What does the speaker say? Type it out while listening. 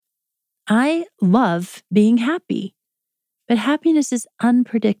I love being happy, but happiness is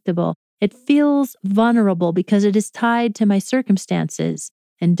unpredictable. It feels vulnerable because it is tied to my circumstances.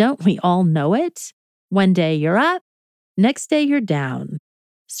 And don't we all know it? One day you're up, next day you're down.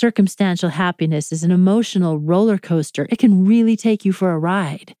 Circumstantial happiness is an emotional roller coaster. It can really take you for a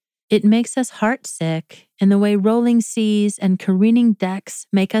ride. It makes us heartsick in the way rolling seas and careening decks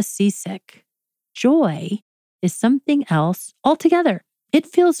make us seasick. Joy is something else altogether. It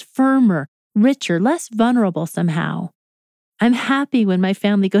feels firmer, richer, less vulnerable somehow. I'm happy when my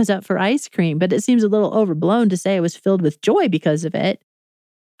family goes out for ice cream, but it seems a little overblown to say I was filled with joy because of it.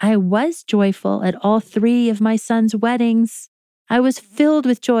 I was joyful at all 3 of my sons' weddings. I was filled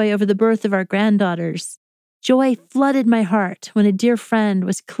with joy over the birth of our granddaughters. Joy flooded my heart when a dear friend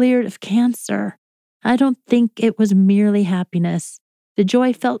was cleared of cancer. I don't think it was merely happiness. The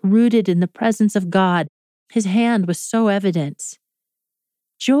joy felt rooted in the presence of God. His hand was so evident.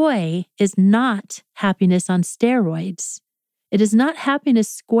 Joy is not happiness on steroids. It is not happiness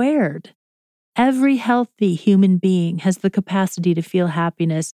squared. Every healthy human being has the capacity to feel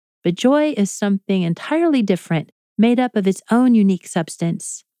happiness, but joy is something entirely different, made up of its own unique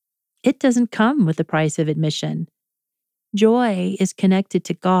substance. It doesn't come with the price of admission. Joy is connected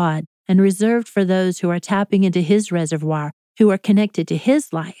to God and reserved for those who are tapping into His reservoir, who are connected to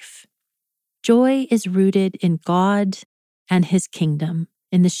His life. Joy is rooted in God and His kingdom,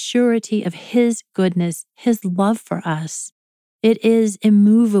 in the surety of His goodness, His love for us. It is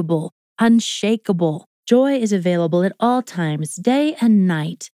immovable, unshakable. Joy is available at all times, day and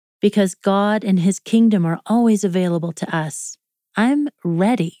night, because God and His kingdom are always available to us. I'm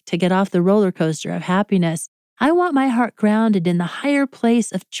ready to get off the roller coaster of happiness. I want my heart grounded in the higher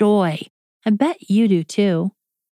place of joy. I bet you do too.